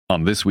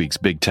On this week's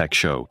Big Tech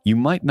Show, you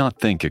might not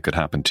think it could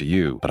happen to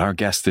you, but our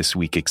guest this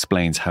week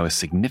explains how a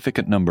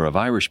significant number of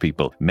Irish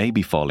people may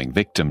be falling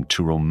victim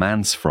to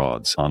romance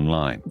frauds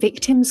online.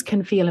 Victims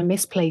can feel a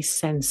misplaced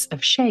sense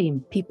of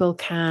shame. People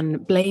can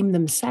blame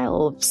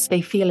themselves.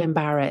 They feel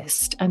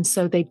embarrassed, and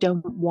so they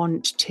don't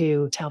want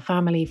to tell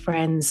family,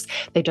 friends.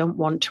 They don't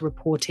want to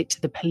report it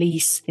to the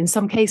police. In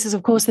some cases,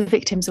 of course, the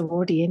victims are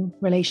already in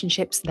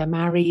relationships. They're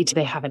married.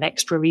 They have an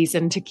extra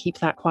reason to keep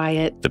that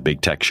quiet. The Big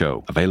Tech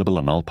Show, available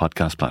on all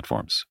podcast platforms.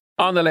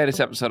 On the latest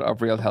episode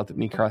of Real Health with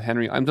me, Carl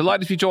Henry, I'm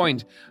delighted to be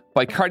joined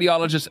by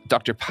cardiologist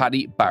Dr.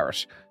 Paddy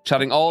Barrett,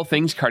 chatting all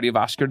things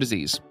cardiovascular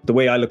disease. The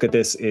way I look at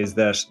this is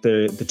that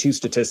the two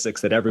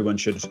statistics that everyone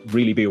should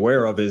really be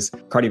aware of is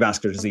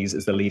cardiovascular disease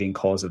is the leading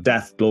cause of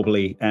death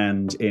globally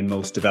and in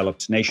most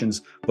developed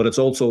nations, but it's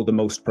also the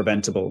most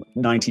preventable.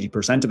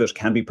 90% of it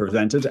can be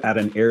prevented at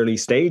an early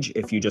stage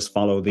if you just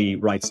follow the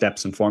right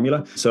steps and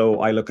formula. So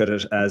I look at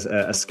it as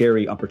a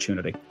scary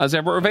opportunity. As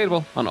ever,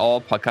 available on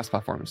all podcast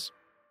platforms.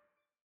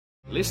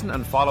 Listen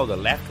and follow the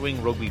Left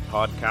Wing Rugby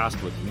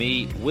podcast with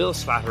me, Will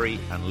Slattery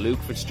and Luke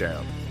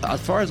Fitzgerald.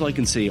 As far as I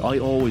can see, I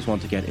always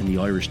want to get in the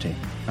Irish team,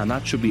 and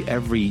that should be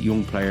every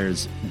young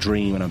player's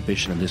dream and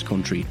ambition in this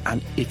country.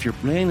 And if you're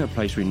playing in a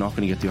place where you're not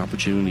going to get the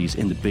opportunities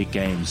in the big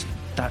games,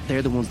 that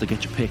they're the ones that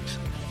get you picked.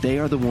 They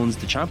are the ones,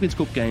 the Champions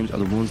Cup games are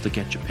the ones that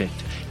get you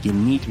picked. You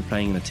need to be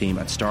playing in a team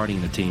and starting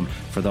in a team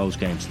for those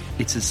games.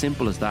 It's as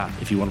simple as that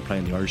if you want to play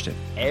in the Irish team.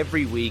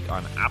 Every week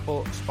on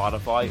Apple,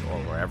 Spotify or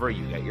wherever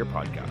you get your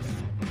podcasts.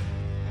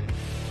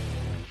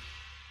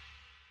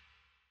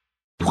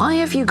 Why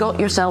have you got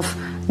yourself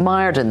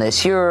mired in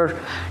this? You're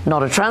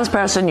not a trans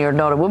person, you're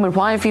not a woman.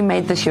 Why have you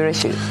made this your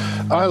issue?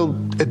 I'll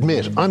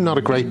admit, I'm not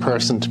a great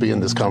person to be in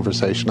this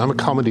conversation. I'm a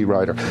comedy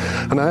writer,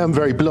 and I am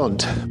very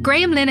blunt.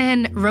 Graham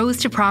Linehan rose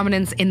to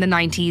prominence in the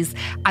 90s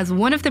as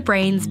one of the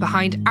brains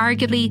behind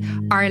arguably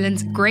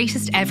Ireland's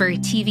greatest ever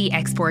TV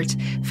export,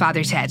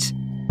 Father Ted.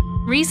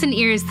 Recent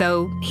years,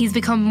 though, he's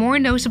become more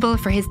notable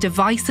for his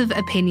divisive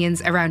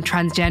opinions around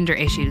transgender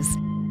issues,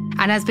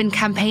 and has been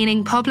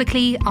campaigning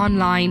publicly,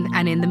 online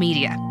and in the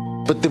media.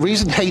 But the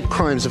reason hate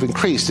crimes have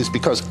increased is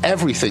because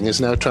everything is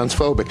now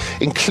transphobic,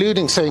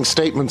 including saying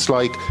statements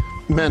like,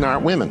 men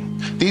aren't women.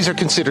 These are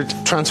considered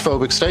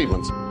transphobic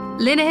statements.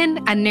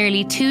 Linehan and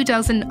nearly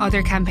 24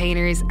 other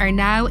campaigners are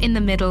now in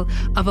the middle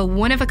of a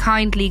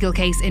one-of-a-kind legal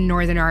case in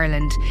Northern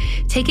Ireland,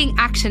 taking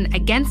action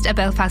against a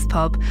Belfast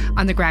pub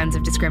on the grounds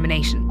of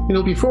discrimination. You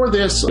know, before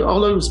this,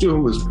 all I was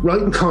doing was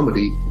writing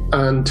comedy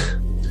and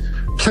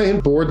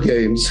playing board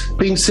games,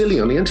 being silly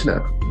on the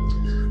internet.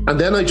 And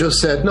then I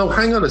just said, no,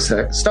 hang on a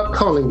sec, stop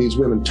calling these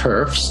women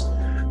TERFs,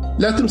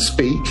 let them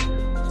speak.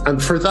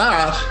 And for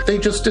that, they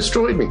just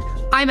destroyed me.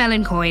 I'm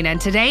Ellen Coyne, and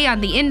today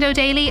on the Indo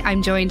Daily,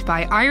 I'm joined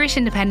by Irish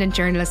independent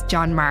journalist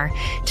John Marr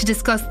to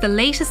discuss the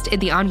latest in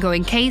the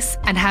ongoing case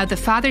and how the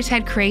Father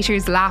Ted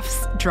creators'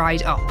 laughs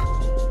dried up.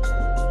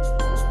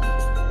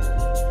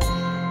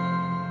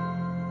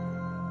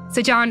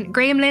 So John,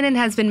 Graham Linehan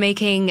has been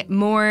making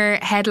more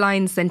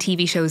headlines than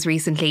TV shows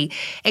recently.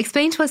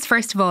 Explain to us,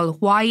 first of all,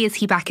 why is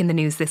he back in the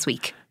news this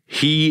week?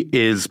 He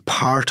is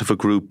part of a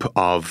group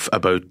of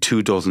about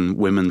 24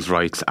 women's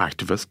rights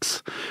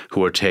activists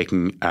who are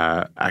taking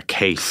a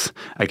case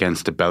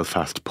against a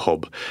Belfast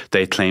pub.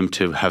 They claim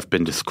to have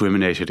been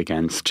discriminated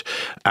against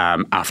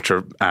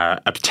after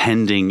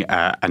attending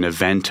an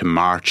event, a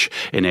march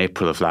in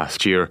April of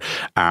last year.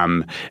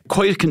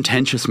 Quite a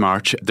contentious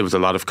march. There was a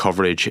lot of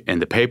coverage in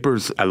the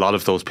papers. A lot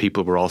of those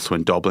people were also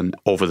in Dublin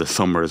over the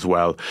summer as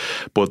well.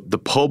 But the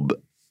pub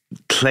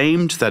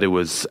claimed that it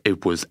was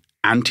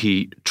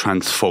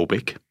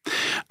anti-transphobic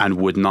and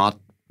would not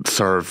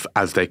serve,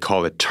 as they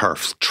call it,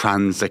 TERFs,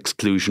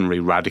 trans-exclusionary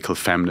radical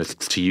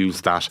feminists, to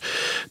use that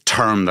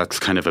term that's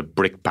kind of a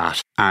brickbat.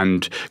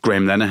 And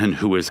Graham Linehan,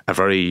 who is a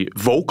very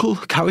vocal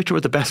character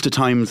at the best of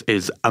times,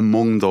 is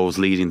among those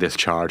leading this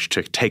charge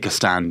to take a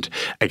stand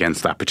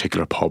against that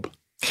particular pub.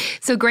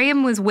 So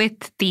Graham was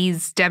with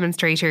these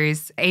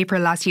demonstrators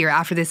April last year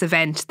after this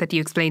event that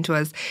you explained to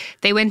us.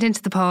 They went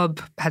into the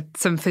pub, had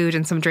some food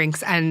and some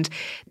drinks, and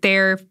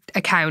their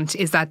account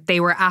is that they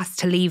were asked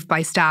to leave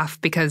by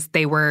staff because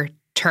they were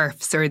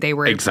TERFs or they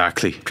were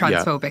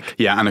transphobic.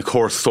 Yeah, and of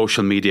course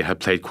social media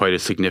had played quite a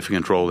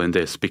significant role in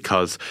this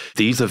because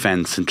these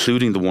events,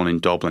 including the one in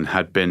Dublin,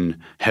 had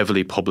been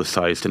heavily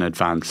publicised in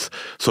advance.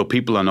 So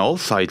people on all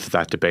sides of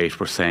that debate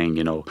were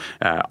saying,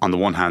 on the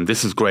one hand,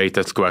 this is great,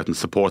 let's go out and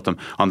support them.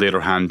 On the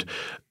other hand,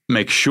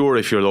 make sure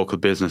if you're a local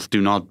business, do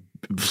not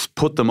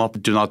put them up,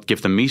 do not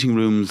give them meeting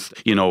rooms,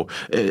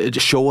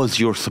 show us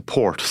your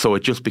support. So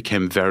it just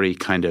became very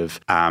kind of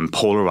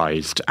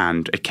polarised,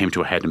 and it came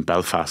to a head in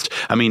Belfast.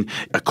 I mean,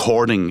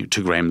 according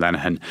to Graham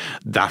Linehan,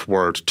 that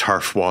word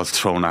TERF was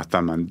thrown at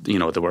them, and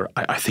they were,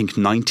 I think,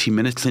 90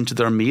 minutes into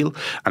their meal,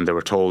 and they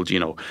were told,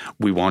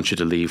 we want you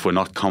to leave, we're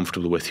not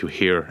comfortable with you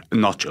here.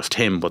 Not just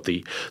him, but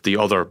the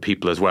other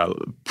people as well,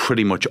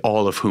 pretty much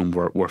all of whom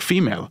were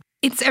female.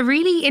 It's a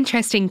really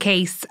interesting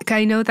case.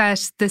 I know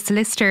that the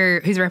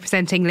solicitor who's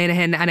representing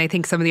Linehan, and I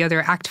think some of the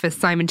other activists,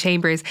 Simon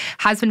Chambers,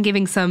 has been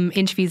giving some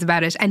interviews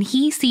about it. And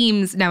he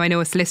seems, now I know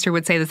a solicitor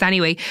would say this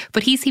anyway,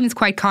 but he seems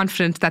quite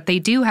confident that they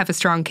do have a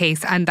strong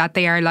case and that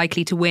they are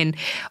likely to win.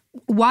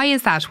 Why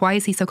is that? Why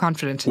is he so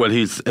confident? Well,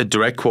 a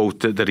direct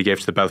quote that he gave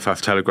to the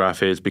Belfast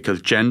Telegraph is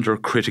because gender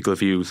critical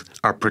views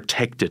are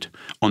protected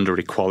under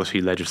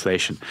equality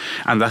legislation.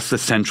 And that's the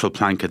central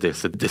plank of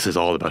this, that this is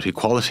all about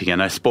equality.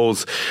 And I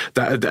suppose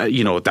that,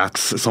 you know,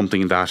 that's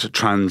something that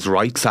trans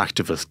rights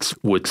activists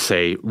would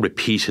say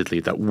repeatedly,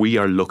 that we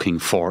are looking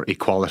for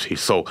equality.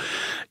 So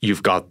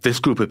you've got this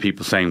group of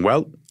people saying,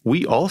 well,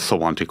 we also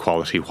want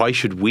equality. Why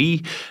should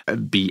we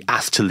be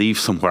asked to leave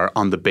somewhere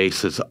on the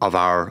basis of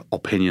our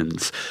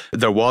opinions?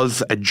 There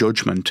was a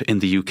judgment in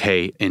the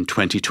UK in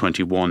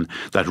 2021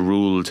 that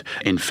ruled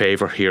in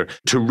favour here.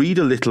 To read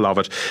a little of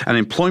it, an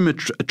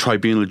employment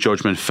tribunal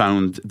judgment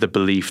found the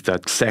belief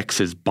that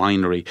sex is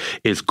binary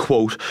is,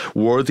 quote,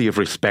 worthy of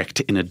respect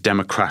in a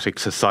democratic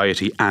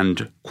society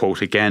and,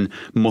 quote again,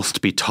 must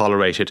be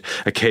tolerated.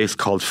 A case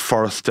called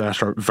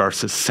Forrester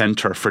versus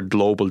Centre for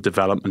Global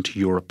Development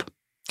Europe.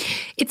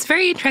 It's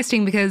very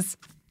interesting because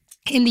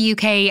in the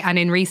UK and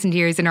in recent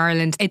years in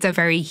Ireland, it's a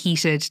very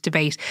heated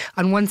debate.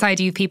 On one side,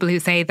 you have people who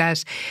say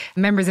that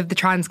members of the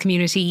trans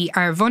community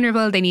are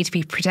vulnerable, they need to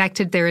be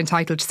protected, they're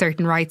entitled to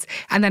certain rights.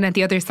 And then at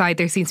the other side,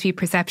 there seems to be a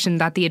perception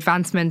that the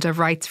advancement of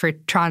rights for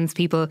trans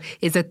people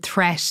is a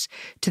threat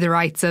to the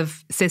rights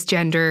of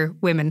cisgender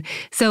women.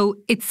 So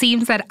it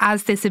seems that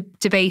as this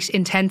debate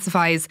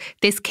intensifies,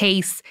 this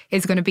case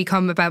is going to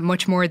become about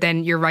much more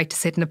than your right to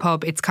sit in a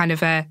pub. It's kind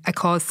of a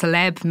cause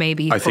celeb,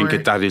 maybe. I think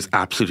that is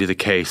absolutely the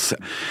case.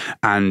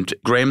 And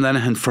Graham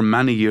Linehan, for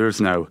many years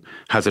now,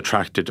 has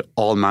attracted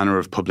all manner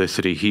of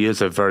publicity. He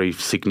is a very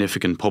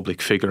significant public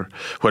figure,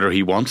 whether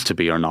he wants to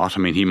be or not.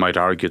 I mean, he might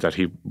argue that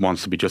he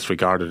wants to be just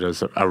regarded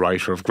as a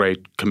writer of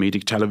great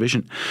comedic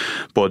television.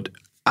 But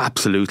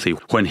absolutely,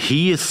 when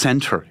he is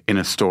centre in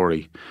a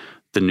story,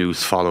 the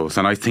news follows.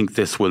 And I think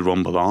this will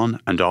rumble on.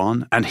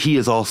 And he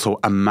is also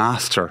a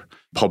master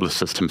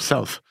publicist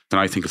himself. And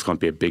I think it's going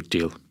to be a big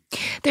deal.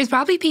 There's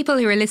probably people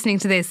who are listening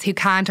to this who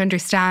can't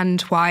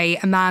understand why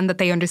a man that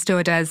they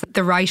understood as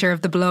the writer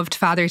of the beloved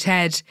Father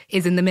Ted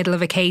is in the middle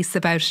of a case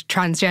about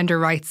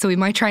transgender rights. So we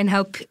might try and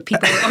help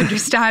people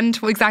understand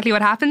exactly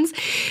what happens.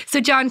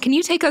 So John, can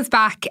you take us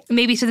back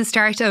maybe to the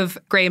start of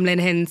Graham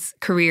Linehan's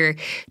career?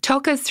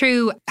 Talk us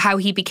through how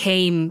he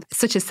became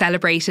such a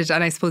celebrated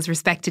and I suppose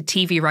respected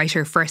TV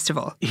writer first of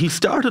all. He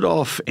started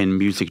off in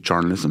music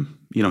journalism.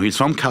 You know, he's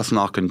from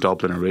Castleknock in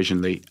Dublin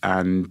originally,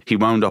 and he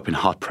wound up in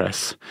Hot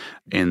Press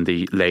in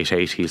the late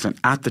 80s. And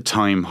at the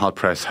time, Hot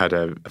Press had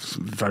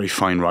very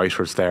fine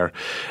writers there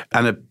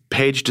and a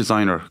page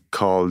designer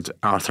called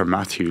Arthur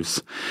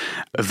Matthews,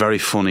 a very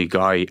funny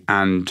guy.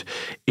 And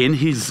in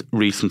his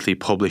recently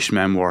published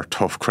memoir,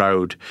 Tough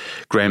Crowd,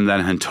 Graham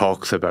Linehan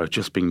talks about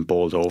just being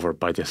bowled over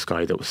by this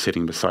guy that was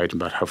sitting beside him,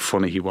 about how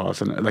funny he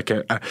was. And like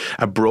a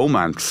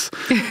bromance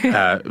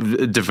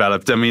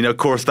developed. I mean, of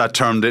course, that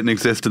term didn't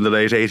exist in the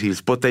late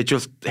 80s, but they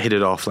just hit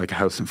it off like a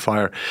house on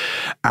fire.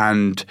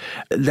 And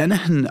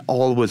Linehan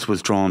always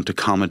was drawn to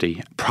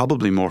comedy,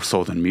 probably more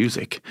so than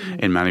music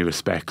in many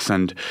respects.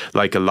 And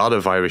like a lot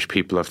of Irish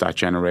people of that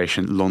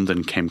generation,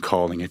 London came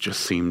calling. It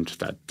just seemed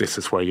that this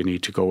is where you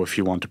need to go if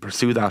you want to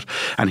pursue that.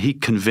 And he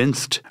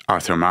convinced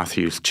Arthur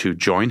Matthews to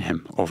join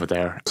him over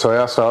there. So I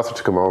asked Arthur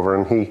to come over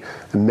and he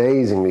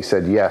amazingly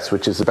said yes,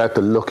 which is about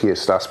the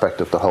luckiest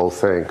aspect of the whole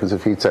thing, because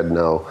if he'd said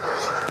no,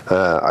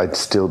 I'd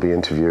still be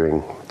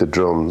interviewing the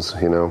drums,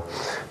 you know.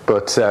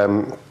 But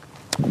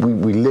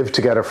we lived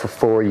together for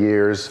 4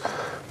 years,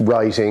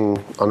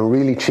 writing on a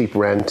really cheap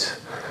rent.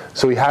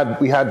 So we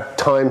had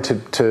time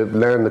to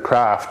learn the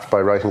craft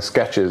by writing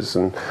sketches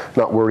and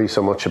not worry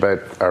so much about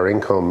our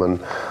income.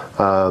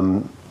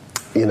 And,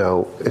 you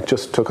know, it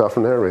just took off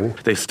from there, really.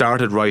 They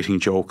started writing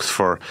jokes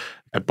for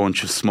a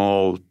bunch of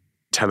small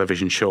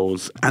television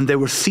shows, and they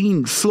were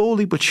seen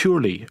slowly but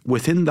surely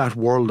within that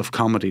world of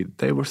comedy.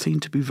 They were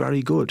seen to be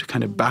very good,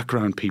 kind of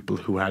background people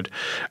who had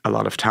a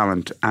lot of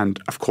talent. And,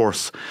 of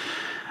course,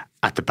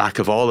 at the back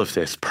of all of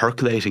this,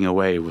 percolating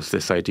away, was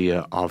this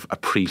idea of a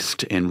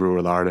priest in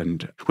rural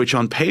Ireland, which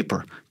on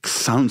paper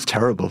sounds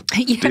terrible.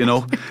 Yeah. You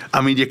know, I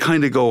mean, you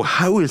kind of go,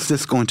 how is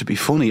this going to be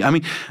funny? I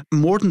mean,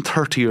 more than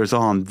 30 years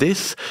on,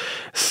 this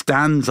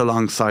stands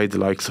alongside the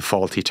likes of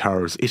Fawlty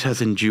Towers. It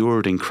has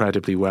endured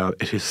incredibly well.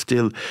 It is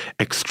still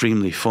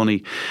extremely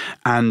funny.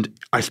 And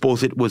I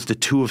suppose it was the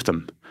two of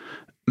them,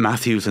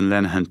 Matthews and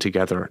Linehan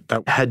together,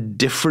 that had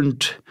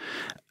different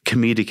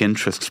comedic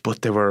interests,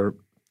 but they were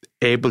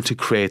able to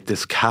create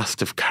this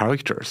cast of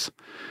characters,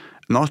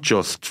 not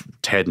just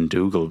Ted and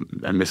Dougal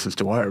and Mrs.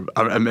 Doyle.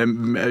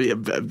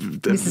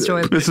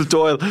 Mrs.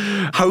 Doyle.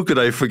 How could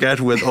I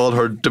forget with all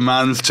her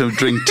demands to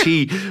drink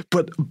tea?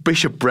 But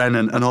Bishop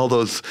Brennan and all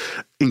those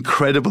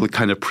incredible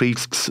kind of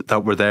priests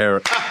that were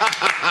there.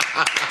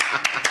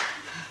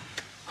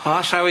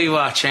 What are we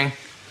watching?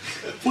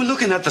 We're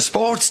looking at the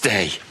sports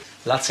day.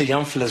 Lots of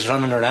young fellas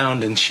running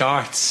around in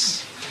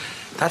shorts.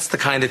 That's the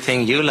kind of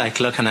thing you like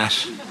looking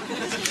at.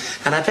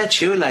 And I bet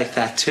you like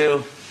that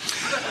too.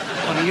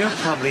 Well, you're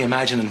probably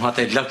imagining what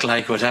they'd look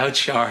like without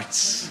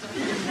shorts.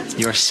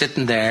 You're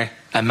sitting there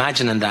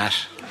imagining that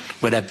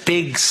with a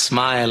big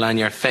smile on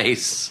your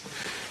face.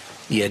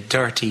 You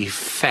dirty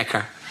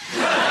fecker.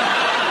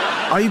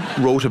 I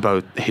wrote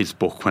about his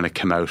book when it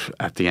came out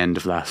at the end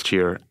of last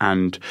year,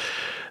 and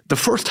the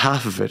first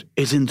half of it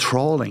is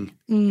enthralling.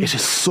 It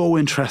is so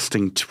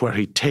interesting to where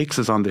he takes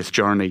us on this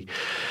journey,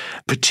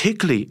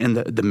 particularly in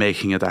the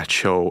making of that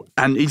show.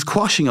 And he's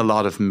quashing a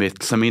lot of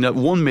myths. I mean,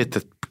 one myth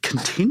that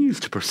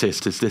continues to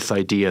persist is this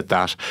idea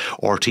that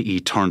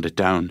RTE turned it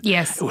down.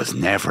 Yes. It was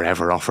never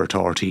ever offered to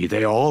RTE.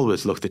 They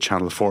always looked at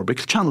Channel 4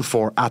 because Channel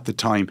 4 at the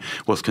time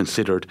was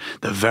considered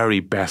the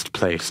very best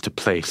place to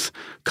place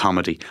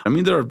comedy. I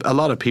mean, there are a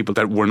lot of people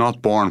that were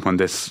not born when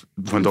those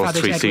Father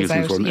 3 Ted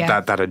seasons was out, were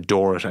yeah. that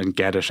adore it and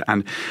get it.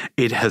 And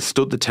it has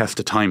stood the test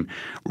of time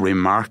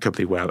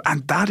remarkably well.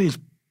 And that is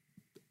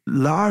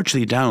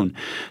largely down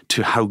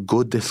to how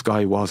good this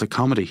guy was at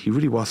comedy. He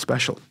really was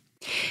special.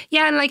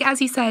 Yeah, and like as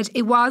you said,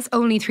 it was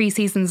only 3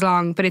 seasons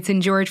long, but it's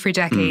endured for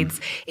decades.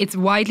 It's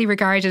widely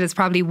regarded as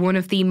probably one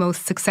of the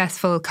most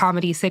successful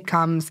comedy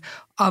sitcoms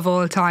of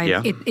all time.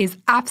 Yeah. It is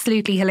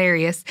absolutely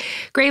hilarious.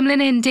 Graham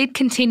Linehan did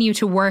continue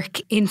to work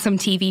in some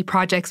TV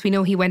projects. We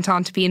know he went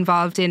on to be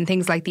involved in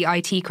things like the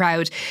IT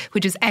Crowd,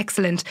 which is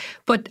excellent.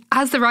 But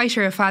as the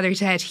writer of Father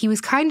Ted, he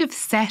was kind of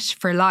set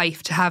for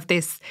life to have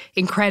this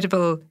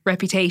incredible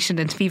reputation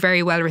and to be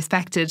very well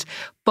respected.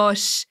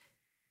 But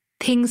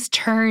things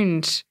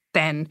turned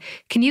then.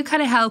 Can you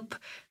kind of help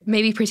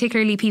maybe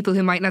particularly people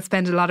who might not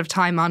spend a lot of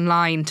time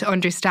online to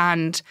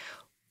understand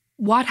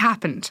what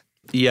happened?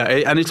 Yeah,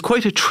 and it's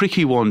quite a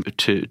tricky one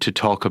to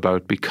talk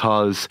about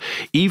because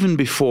even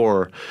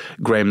before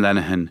Graham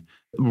Linehan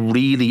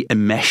really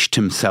enmeshed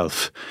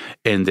himself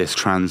in this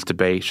trans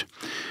debate,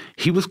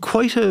 he was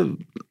quite a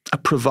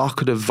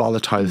provocative,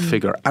 volatile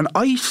figure. And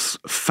I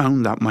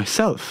found that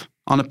myself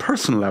on a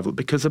personal level,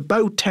 because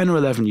about 10 or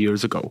 11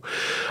 years ago,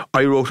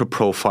 I wrote a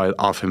profile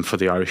of him for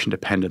the Irish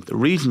Independent. The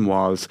reason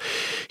was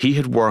he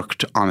had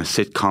worked on a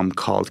sitcom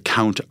called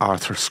Count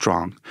Arthur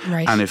Strong.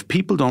 Right. And if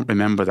people don't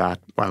remember that,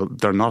 well,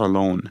 they're not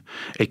alone.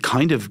 It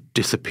kind of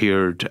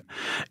disappeared.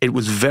 It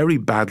was very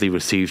badly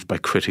received by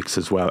critics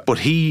as well. But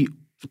he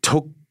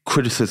took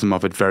criticism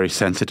of it very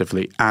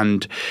sensitively.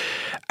 And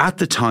at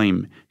the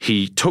time,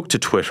 he took to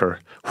Twitter,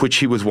 which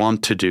he was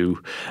wont to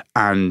do,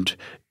 and,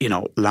 you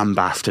know,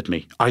 lambasted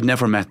me. I'd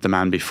never met the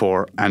man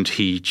before, and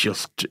he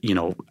just, you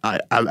know,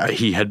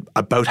 he had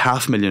about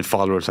 500,000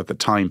 followers at the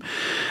time.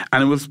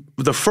 And it was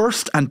the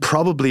first and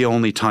probably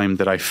only time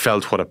that I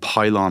felt what a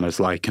pylon is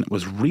like, and it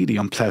was really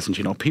unpleasant.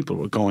 You know, people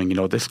were going, you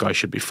know, this guy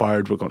should be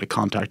fired, we're going to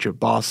contact your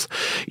boss,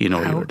 you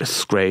know, you're a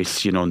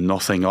disgrace, you know,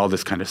 nothing, all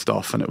this kind of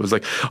stuff. And it was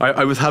like,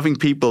 I was having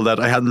people that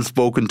I hadn't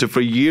spoken to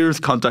for years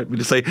contact me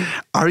to say,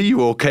 are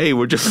you okay?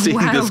 We're just seeing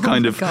this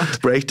kind of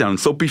breakdown.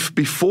 So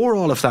before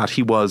all of that,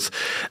 he was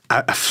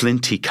a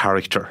flinty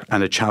character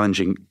and a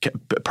challenging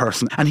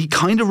person. And he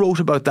kind of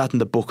wrote about that in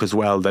the book as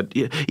well, that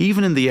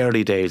even in the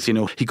early days, you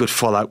know, he could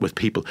fall out with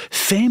people.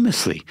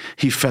 Famously,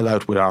 he fell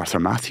out with Arthur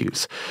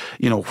Matthews,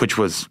 you know, which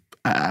was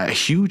a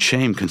huge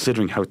shame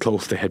considering how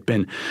close they had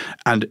been.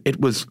 And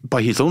it was,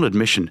 by his own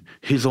admission,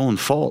 his own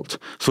fault.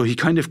 So he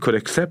kind of could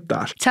accept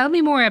that. Tell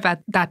me more about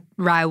that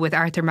row with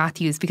Arthur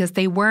Matthews, because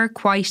they were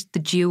quite the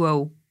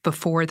duo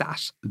before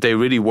that. They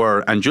really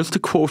were. And just to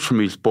quote from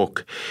his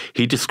book,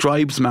 he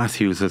describes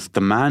Matthews as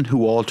the man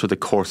who altered the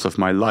course of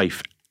my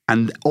life.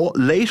 And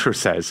later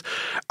says,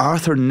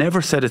 Arthur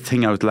never said a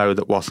thing out loud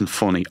that wasn't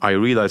funny. I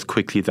realised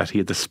quickly that he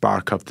had the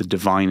spark of the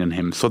divine in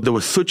him. So there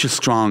was such a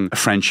strong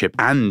friendship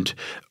and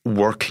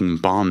working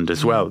bond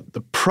as well.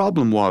 The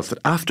problem was that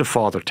after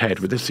Father Ted,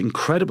 with this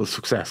incredible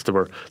success, they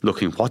were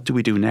looking, what do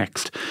we do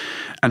next?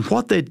 And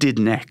what they did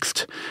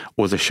next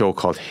was a show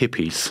called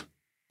Hippies,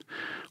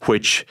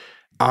 which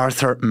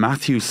Arthur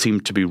Matthews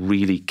seemed to be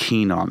really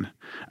keen on,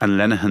 and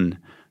Linehan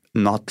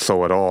not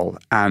so at all.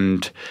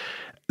 And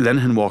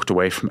Linehan walked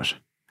away from it,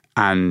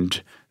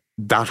 and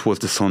that was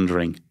the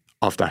sundering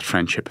of that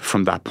friendship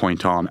from that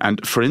point on.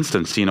 And for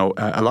instance, you know,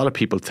 a lot of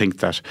people think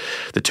that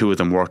the two of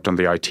them worked on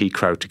the IT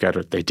Crowd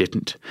together. They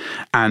didn't.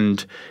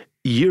 And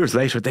years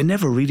later, they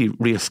never really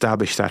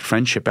re-established that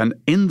friendship. And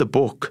in the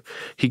book,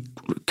 he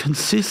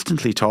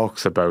consistently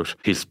talks about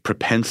his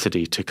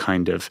propensity to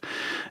kind of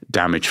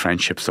damage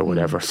friendships or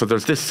whatever. So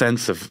there's this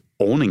sense of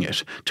owning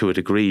it to a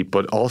degree,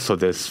 but also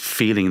this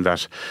feeling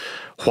that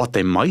what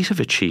they might have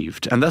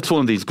achieved, and that's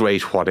one of these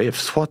great what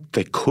ifs, what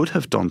they could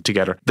have done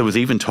together. There was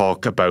even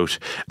talk about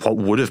what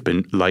would have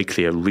been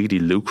likely a really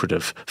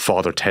lucrative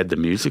Father Ted the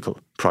Musical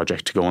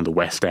project to go on the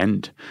West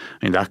End.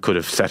 I mean, that could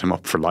have set him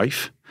up for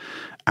life.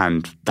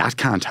 And that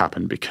can't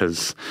happen,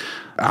 because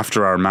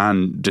after our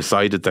man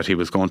decided that he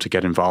was going to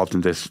get involved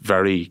in this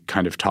very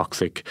kind of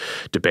toxic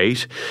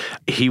debate,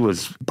 he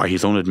was, by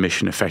his own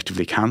admission,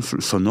 effectively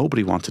cancelled. So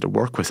nobody wanted to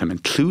work with him,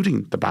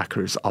 including the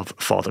backers of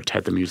Father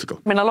Ted the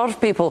Musical. I mean, a lot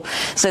of people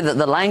say that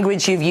the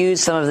language you've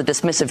used, some of the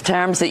dismissive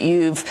terms that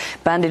you've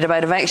bandied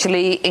about, have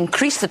actually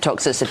increased the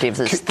toxicity of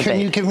this debate. Can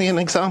you give me an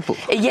example?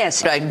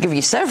 Yes, I can give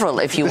you several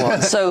if you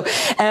want. So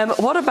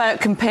what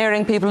about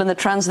comparing people in the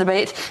trans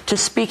debate to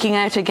speaking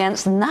out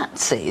against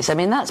Nazis? I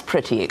mean, that's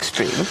pretty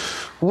extreme.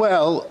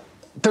 Well,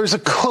 there's a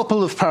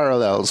couple of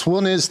parallels.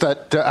 One is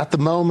that at the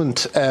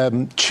moment,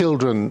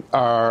 children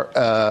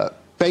are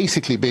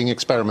basically being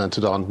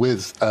experimented on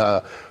with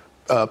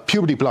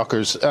puberty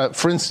blockers.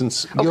 For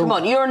instance... come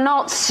on, you're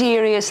not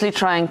seriously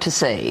trying to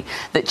say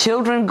that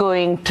children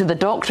going to the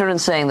doctor and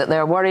saying that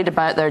they're worried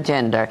about their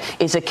gender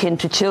is akin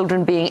to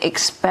children being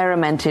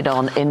experimented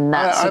on in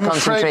Nazi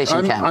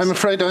concentration camps? I'm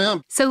afraid I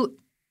am. So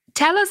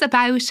tell us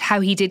about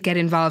how he did get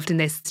involved in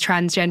this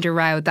transgender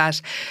row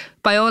that,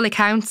 by all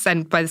accounts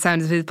and by the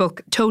sounds of his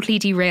book, totally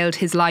derailed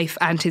his life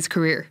and his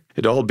career.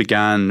 It all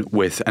began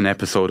with an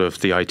episode of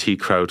the IT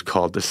Crowd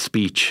called The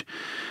Speech,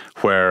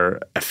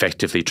 where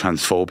effectively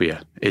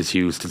transphobia is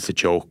used as a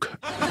joke.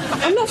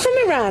 I'm not from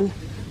Iran.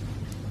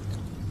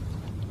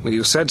 Well,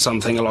 you said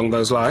something along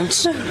those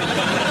lines.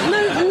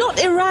 No, not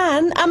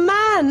Iran. A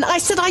man. I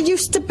said I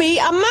used to be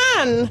a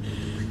man.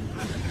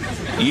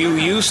 You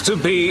used to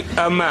be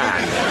a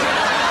man.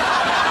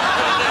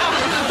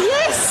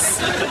 Yes.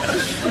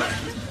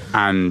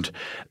 And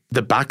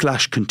the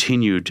backlash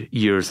continued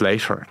years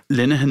later.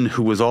 Linehan,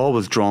 who was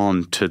always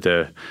drawn to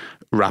the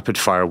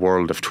rapid-fire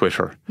world of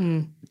Twitter,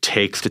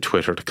 takes to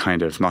Twitter to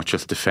kind of not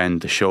just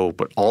defend the show,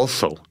 but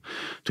also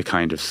to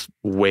kind of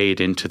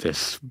wade into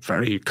this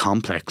very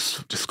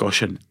complex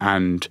discussion.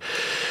 And,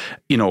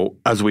 you know,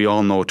 as we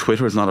all know,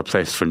 Twitter is not a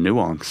place for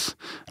nuance.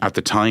 At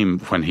the time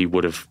when he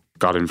would have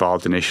got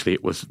involved initially,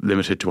 it was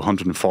limited to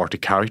 140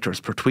 characters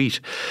per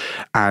tweet.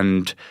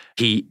 And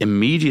he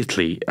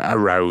immediately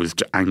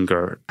aroused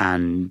anger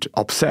and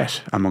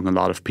upset among a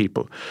lot of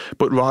people.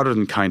 But rather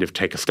than kind of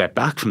take a step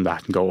back from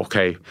that and go,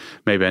 okay,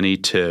 maybe I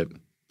need to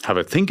have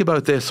a think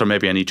about this, or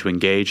maybe I need to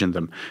engage in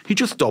them, he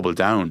just doubled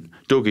down,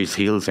 dug his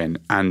heels in,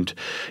 and,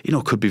 you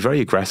know, could be very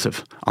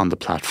aggressive on the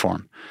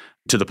platform,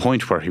 to the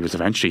point where he was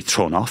eventually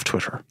thrown off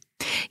Twitter.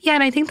 Yeah,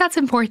 and I think that's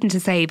important to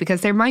say,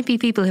 because there might be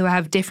people who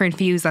have different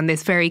views on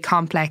this very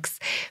complex,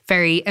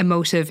 very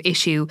emotive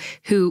issue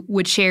who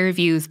would share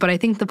views. But I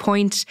think the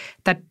point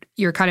that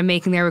you're kind of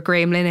making there with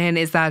Graham Linehan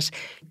is that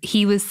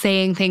he was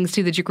saying things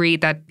to the degree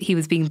that he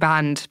was being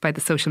banned by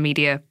the social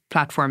media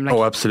platform.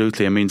 Oh,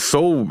 absolutely. I mean,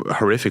 so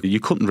horrific.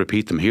 You couldn't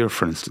repeat them here,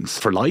 for instance,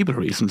 for libel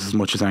reasons as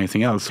much as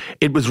anything else.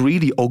 It was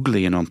really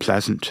ugly and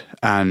unpleasant.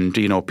 And,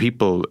 you know,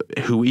 people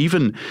who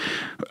even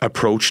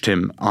approached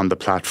him on the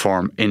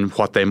platform in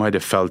what they might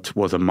have felt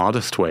was a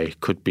modest way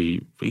could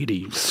be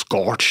really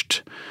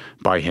scorched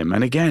by him.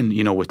 And again,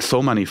 you know, with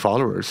so many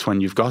followers, when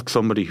you've got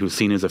somebody who's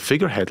seen as a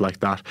figurehead like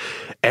that,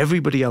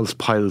 everybody else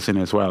piles in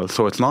as well.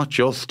 So it's not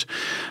just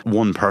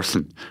one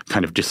person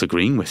kind of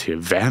disagreeing with you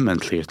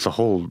vehemently. It's a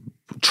whole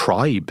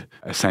tribe,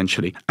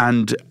 essentially.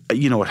 And,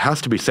 you know, it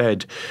has to be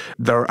said,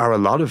 there are a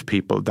lot of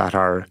people that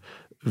are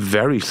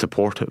very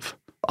supportive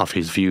of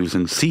his views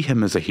and see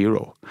him as a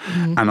hero.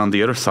 Mm-hmm. And on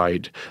the other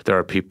side, there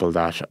are people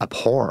that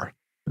abhor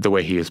the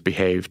way he has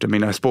behaved. I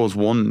mean, I suppose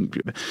one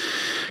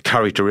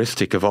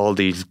characteristic of all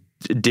these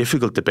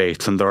difficult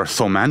debates, and there are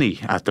so many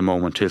at the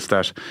moment, is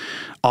that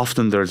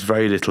often there's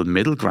very little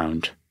middle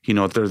ground. You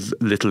know, there's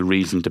little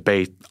reasoned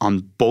debate on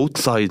both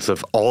sides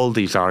of all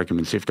these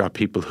arguments. You've got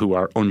people who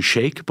are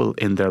unshakable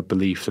in their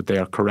belief that they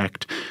are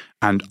correct.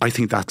 And I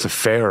think that's a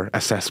fair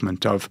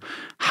assessment of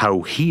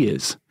how he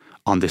is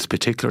on this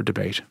particular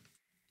debate.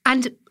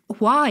 And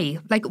why?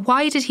 Like,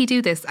 why did he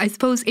do this? I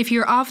suppose if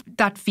you're of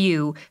that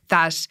view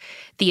that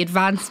the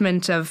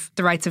advancement of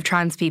the rights of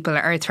trans people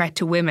are a threat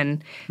to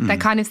women, that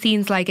kind of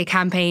seems like a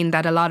campaign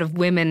that a lot of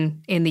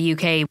women in the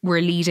UK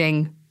were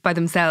leading by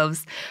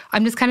themselves.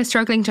 I'm just kind of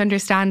struggling to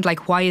understand,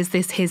 like, why is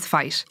this his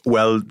fight?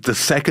 Well, the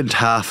second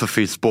half of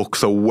his book,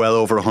 so well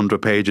over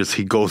 100 pages,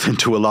 he goes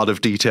into a lot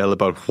of detail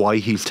about why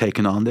he's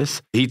taken on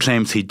this. He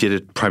claims he did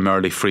it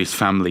primarily for his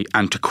family.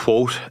 And to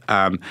quote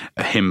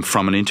him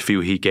from an interview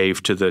he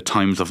gave to the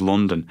Times of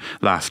London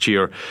last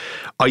year,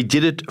 "I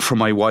did it for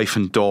my wife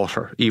and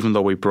daughter, even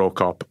though we broke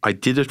up. I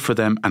did it for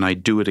them and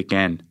I'd do it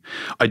again.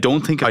 I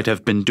don't think I'd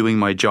have been doing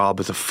my job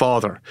as a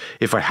father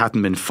if I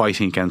hadn't been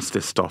fighting against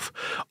this stuff.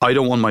 I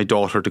don't want my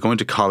daughter to go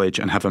into college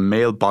and have a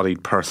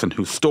male-bodied person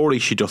whose story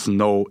she doesn't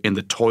know in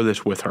the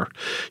toilet with her.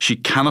 She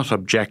cannot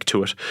object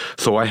to it,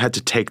 so I had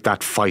to take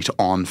that fight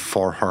on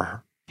for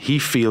her." He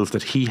feels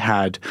that he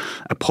had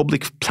a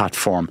public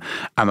platform,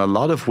 and a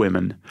lot of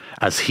women,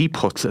 as he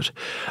puts it,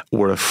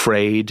 were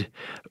afraid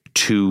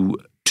to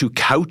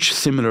couch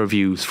similar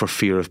views for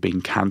fear of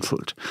being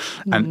cancelled.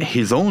 And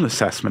his own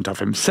assessment of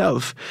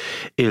himself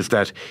is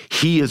that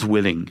he is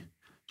willing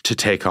to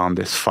take on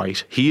this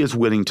fight. He is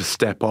willing to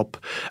step up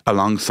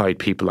alongside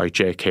people like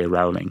J.K.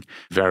 Rowling,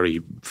 very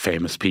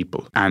famous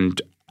people,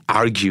 and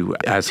argue,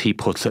 as he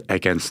puts it,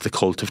 against the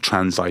cult of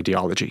trans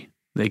ideology.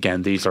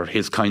 Again, these are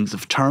his kinds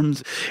of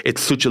terms.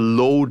 It's such a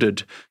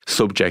loaded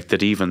subject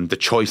that even the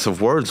choice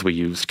of words we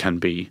use can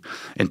be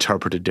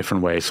interpreted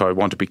different ways. So I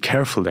want to be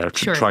careful there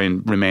to try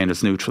and remain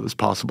as neutral as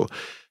possible.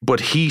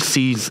 But he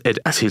sees it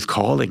as his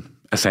calling,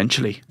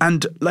 essentially.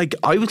 And like,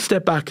 I would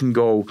step back and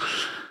go,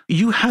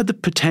 you had the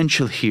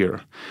potential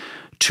here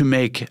to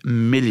make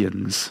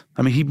millions.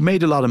 I mean, he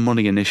made a lot of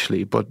money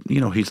initially, but, you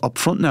know, he's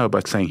upfront now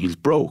about saying he's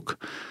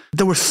broke.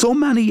 There were so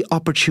many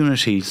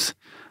opportunities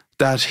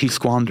that he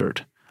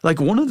squandered. Like,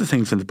 one of the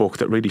things in the book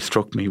that really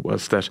struck me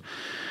was that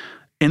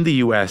in the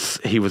US,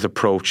 he was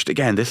approached,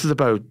 again, this is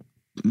about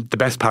the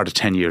best part of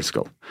 10 years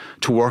ago,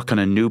 to work on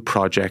a new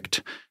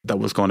project that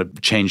was going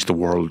to change the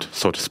world,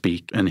 so to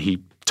speak. And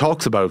he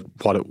talks about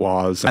what it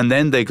was. And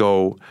then they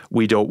go,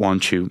 we don't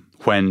want you.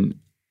 When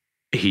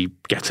he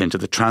gets into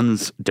the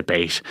trans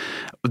debate,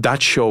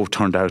 that show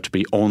turned out to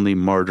be Only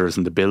Murders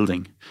in the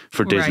Building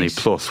for Disney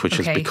Plus, which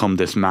has become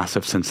this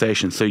massive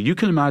sensation. So you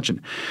can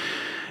imagine,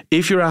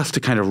 if you're asked to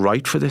kind of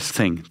write for this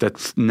thing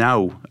that's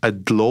now a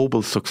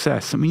global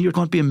success, I mean, you're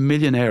going to be a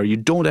millionaire. You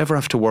don't ever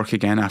have to work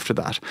again after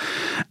that.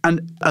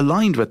 And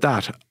aligned with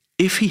that,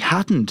 if he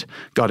hadn't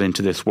got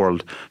into this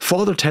world,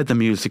 Father Ted the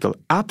Musical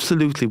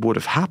absolutely would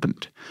have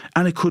happened.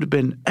 And it could have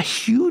been a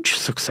huge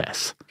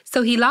success.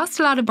 So he lost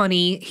a lot of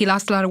money, he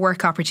lost a lot of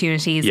work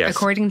opportunities. Yes.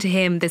 According to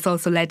him, this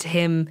also led to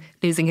him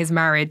losing his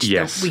marriage.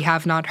 Yes. We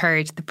have not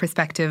heard the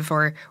perspective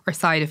or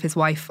side of his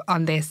wife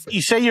on this.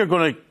 You say you're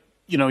going to,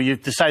 you know,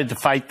 you've decided to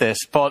fight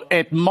this, but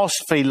it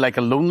must feel like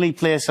a lonely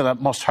place and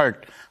it must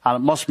hurt and it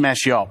must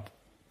mess you up.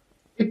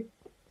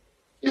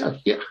 Yeah.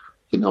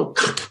 You know,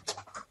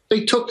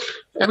 they took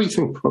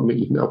everything from me,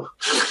 you know.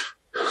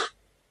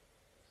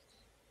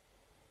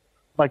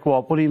 Like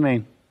what? What do you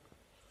mean?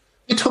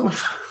 They took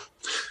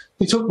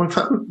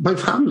my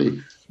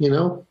family, you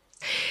know.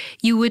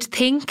 You would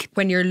think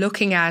when you're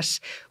looking at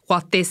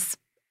what this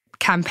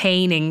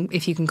campaigning,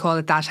 if you can call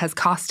it that, has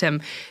cost him,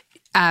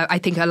 I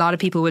think a lot of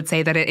people would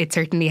say that it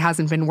certainly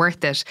hasn't been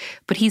worth it.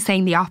 But he's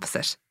saying the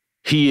opposite.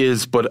 He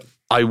is, but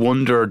I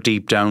wonder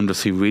deep down,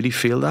 does he really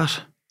feel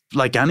that?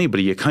 Like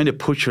anybody, you kind of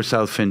put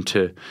yourself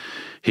into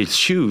his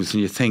shoes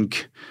and you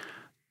think,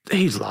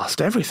 he's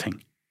lost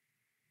everything.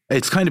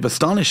 It's kind of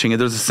astonishing. And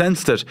there's a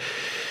sense that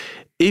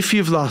if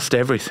you've lost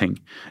everything,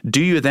 do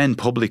you then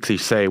publicly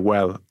say,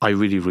 well, I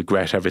really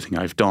regret everything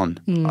I've done?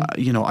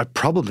 You know,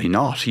 probably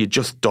not. You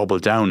just double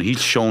down.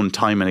 He's shown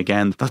time and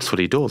again, that's what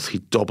he does. He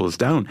doubles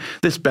down.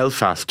 This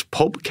Belfast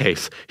pub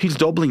case, he's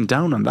doubling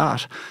down on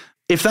that.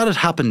 If that had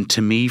happened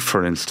to me,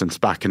 for instance,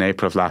 back in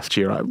April of last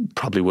year, I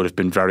probably would have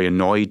been very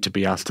annoyed to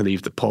be asked to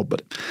leave the pub,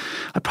 but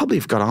I probably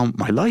have got on with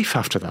my life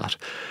after that.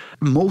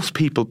 Most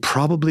people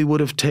probably would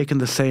have taken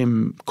the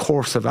same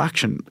course of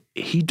action.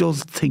 He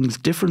does things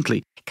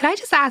differently. Can I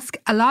just ask,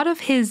 a lot of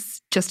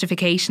his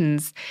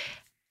justifications,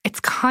 it's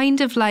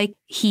kind of like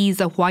he's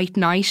a white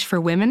knight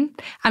for women.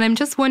 And I'm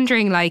just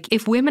wondering, like,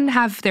 if women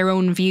have their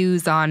own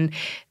views on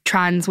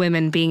trans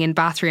women being in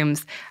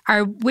bathrooms,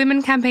 are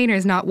women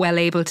campaigners not well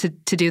able to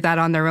do that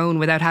on their own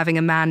without having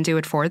a man do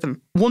it for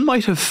them? One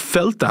might have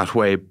felt that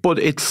way, but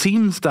it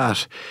seems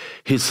that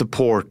his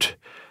support,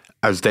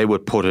 as they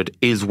would put it,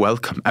 is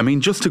welcome. I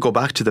mean, just to go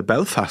back to the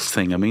Belfast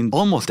thing, I mean,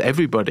 almost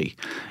everybody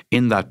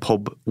in that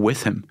pub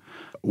with him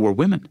were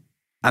women.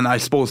 And I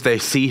suppose they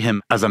see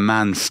him as a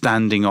man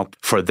standing up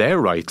for their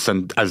rights.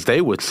 And as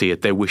they would see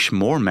it, they wish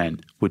more men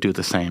would do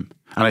the same.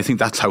 And I think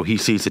that's how he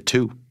sees it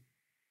too.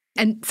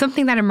 And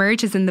something that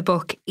emerges in the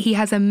book, he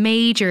has a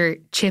major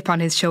chip on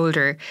his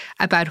shoulder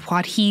about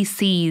what he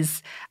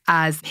sees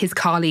as his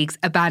colleagues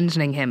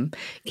abandoning him.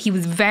 He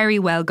was very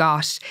well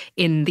got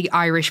in the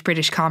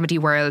Irish-British comedy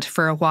world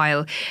for a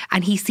while,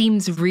 and he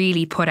seems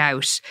really put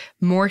out,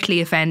 mortally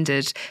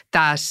offended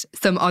that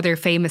some other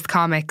famous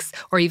comics,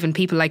 or even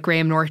people like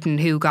Graham Norton,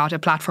 who got a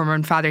platform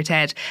on Father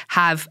Ted,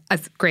 have,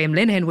 as Graham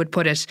Linehan would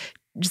put it,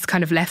 just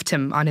kind of left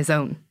him on his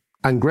own.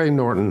 And Graham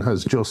Norton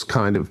has just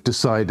kind of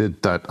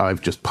decided that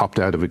I've just popped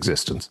out of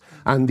existence.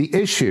 And the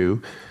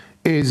issue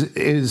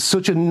is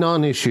such a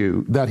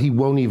non-issue that he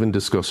won't even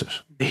discuss it.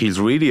 He's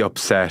really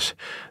upset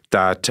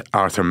that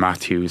Arthur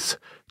Matthews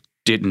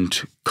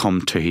didn't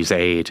come to his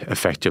aid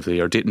effectively,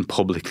 or didn't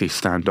publicly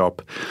stand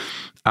up.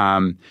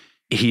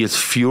 He is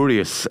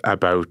furious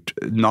about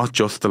not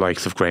just the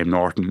likes of Graham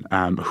Norton,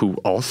 who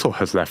also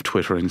has left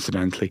Twitter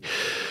incidentally,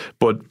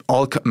 but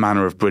all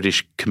manner of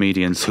British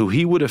comedians who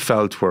he would have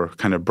felt were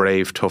kind of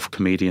brave, tough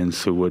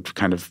comedians who would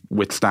kind of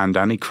withstand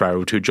any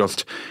crowd, who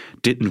just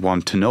didn't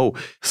want to know.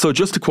 So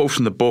just to quote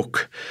from the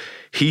book,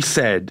 he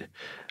said,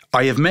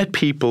 I have met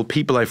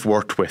people I've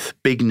worked with,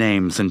 big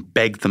names, and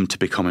begged them to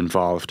become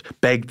involved.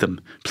 Begged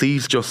them,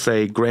 please just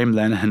say Graham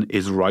Linehan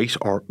is right,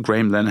 or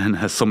Graham Linehan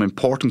has some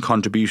important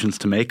contributions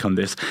to make on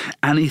this.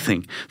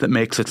 Anything that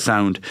makes it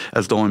sound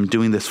as though I'm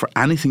doing this for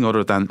anything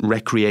other than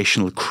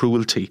recreational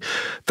cruelty.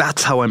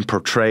 That's how I'm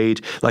portrayed,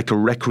 like a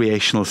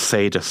recreational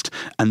sadist,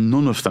 and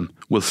none of them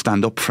will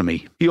stand up for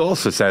me. He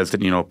also says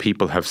that,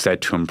 people have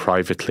said to him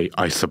privately,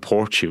 I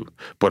support you,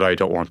 but I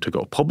don't want to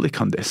go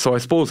public on this. So I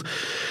suppose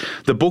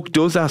the book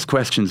does ask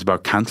questions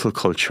about cancel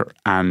culture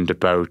and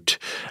about,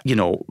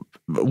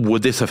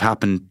 would this have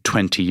happened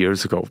 20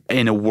 years ago?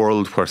 In a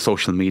world where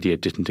social media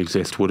didn't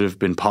exist, would it have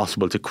been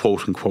possible to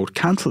quote unquote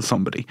cancel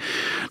somebody?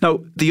 Now,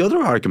 the other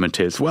argument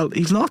is, well,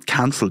 he's not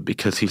cancelled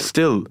because he's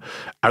still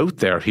out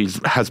there. He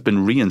has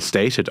been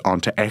reinstated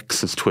onto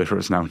X, as Twitter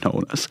is now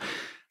known as.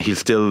 He's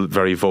still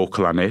very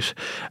vocal on it.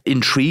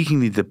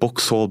 Intriguingly, the book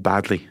sold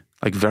badly.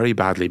 Like very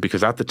badly,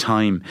 because at the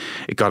time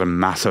it got a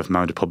massive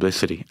amount of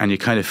publicity, and you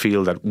kind of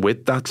feel that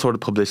with that sort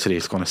of publicity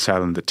it's going to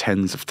sell in the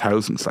tens of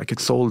thousands. Like it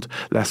sold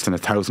less than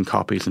 1,000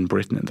 copies in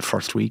Britain in the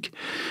first week,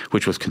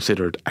 which was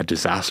considered a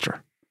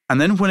disaster.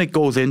 And then when it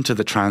goes into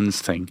the trans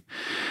thing,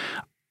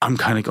 I'm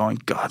kind of going,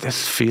 God,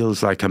 this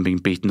feels like I'm being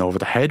beaten over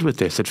the head with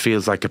this. It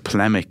feels like a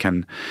polemic,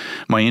 and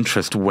my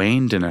interest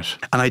waned in it.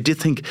 And I did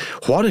think,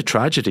 what a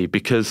tragedy,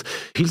 because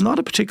he's not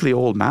a particularly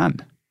old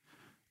man.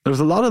 There's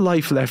a lot of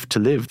life left to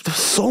live. There's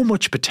so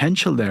much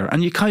potential there.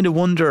 And you kind of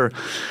wonder,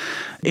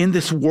 in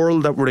this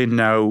world that we're in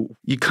now,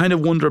 you kind of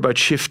wonder about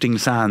shifting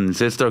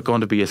sands. Is there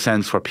going to be a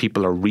sense where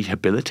people are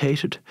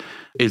rehabilitated?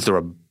 Is there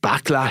a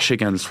backlash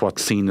against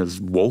what's seen as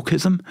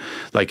wokeism?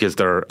 Like, is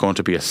there going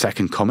to be a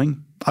second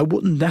coming? I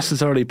wouldn't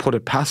necessarily put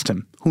it past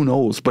him. Who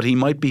knows? But he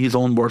might be his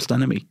own worst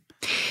enemy.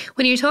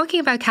 When you're talking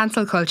about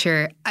cancel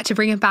culture, to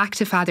bring it back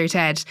to Father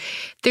Ted,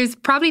 there's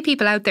probably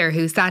people out there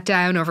who sat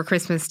down over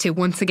Christmas to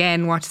once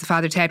again watch the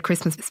Father Ted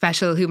Christmas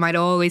special, who might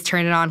always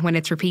turn it on when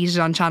it's repeated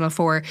on Channel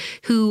 4,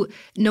 who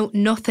know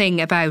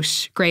nothing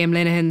about Graham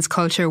Linehan's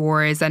culture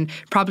wars and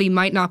probably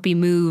might not be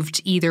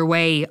moved either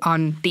way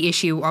on the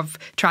issue of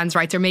trans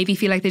rights, or maybe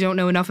feel like they don't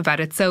know enough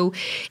about it. So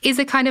is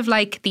it kind of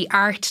like the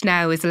art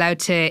now is allowed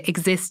to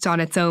exist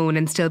on its own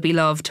and still be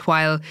loved,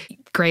 while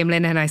Graham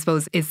Linehan, I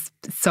suppose, is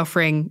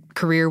suffering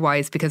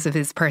career-wise because of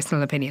his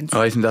personal opinions?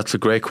 I think that's a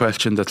great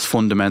question that's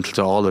fundamental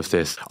to all of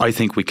this. I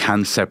think we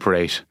can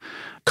separate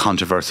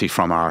controversy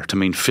from art. I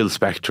mean, Phil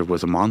Spector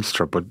was a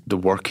monster, but the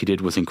work he did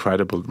was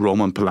incredible.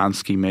 Roman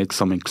Polanski made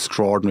some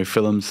extraordinary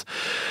films.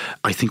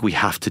 I think we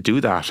have to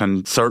do that.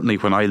 And certainly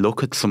when I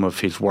look at some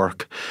of his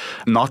work,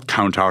 not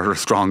Count Arthur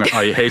Strong,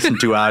 I hasten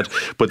to add,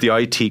 but the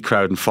IT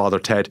Crowd and Father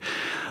Ted,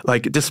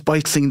 like,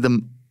 despite seeing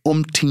them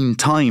umpteen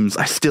times,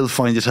 I still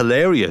find it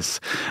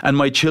hilarious. And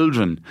my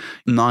children,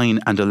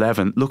 9 and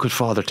 11, look at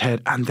Father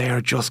Ted and they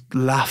are just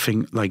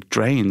laughing like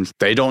drains.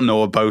 They don't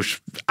know about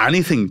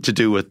anything to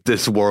do with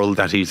this world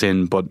that he's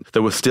in, but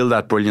there was still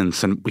that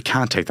brilliance, and we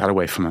can't take that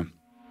away from him.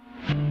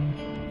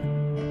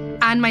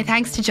 And my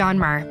thanks to John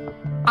Marr.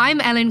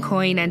 I'm Ellen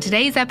Coyne, and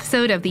today's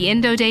episode of the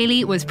Indo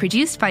Daily was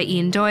produced by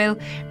Ian Doyle,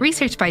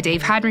 researched by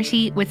Dave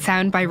Hadmerty, with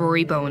sound by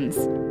Rory Bones.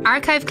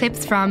 Archive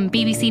clips from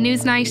BBC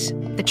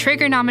Newsnight, the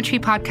Trigonometry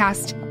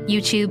Podcast,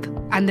 YouTube,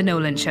 and The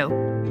Nolan Show.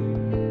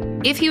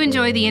 If you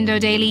enjoy the Indo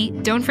Daily,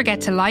 don't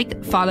forget to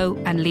like, follow,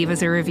 and leave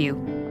us a review.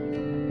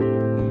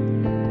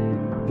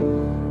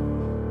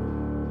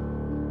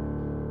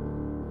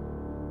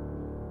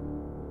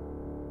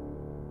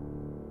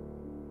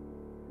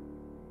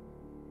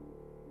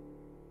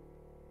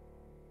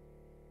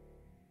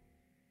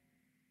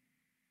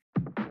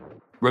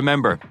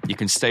 Remember, you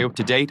can stay up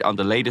to date on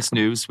the latest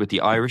news with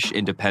the Irish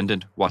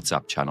Independent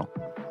WhatsApp channel.